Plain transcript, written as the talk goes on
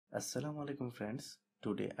Assalamu alaikum friends.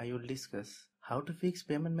 Today I will discuss how to fix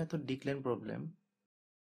payment method decline problem.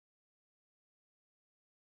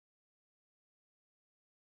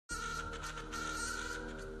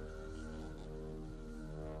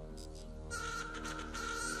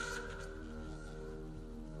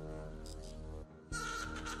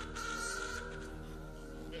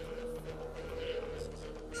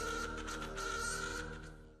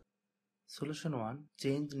 Solution 1.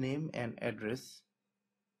 Change name and address.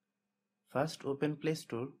 First open Play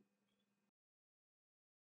Store.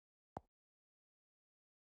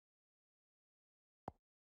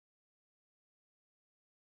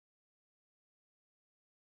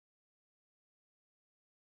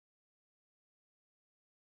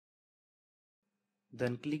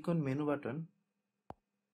 Then click on menu button.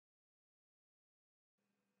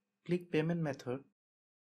 Click payment method.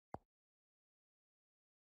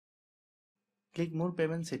 Click more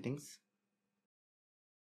payment settings.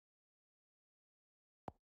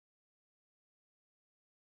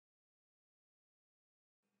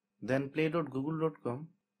 Then play.google.com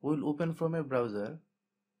will open from a browser.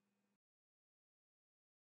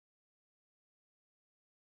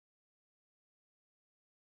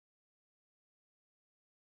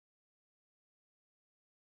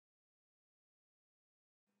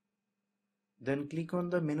 Then click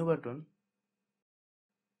on the menu button.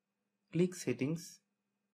 Click settings.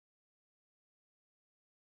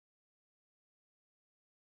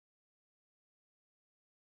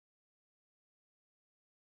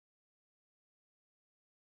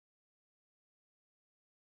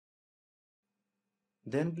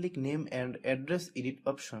 Then click name and address edit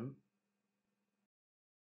option.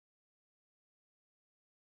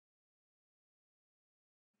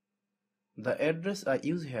 The address I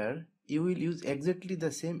use here, you will use exactly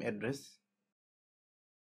the same address.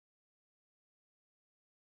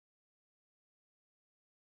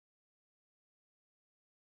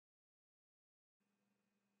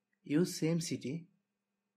 Use same city.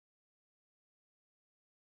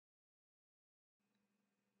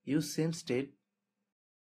 Use same state.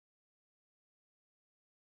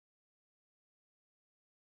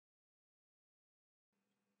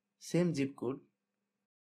 Same zip code.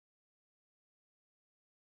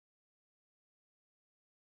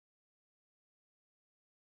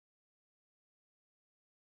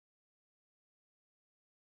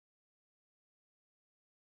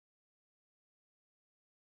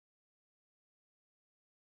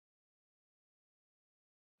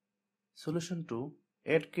 Solution 2.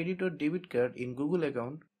 Add credit or debit card in Google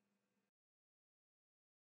account.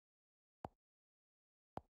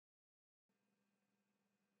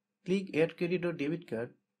 Click Add credit or debit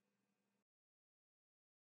card.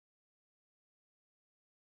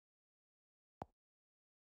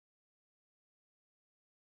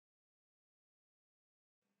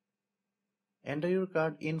 Enter your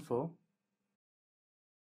card info.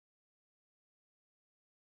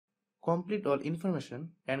 Complete all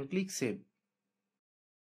information and click Save.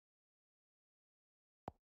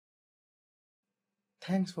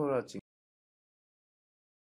 Thanks for watching.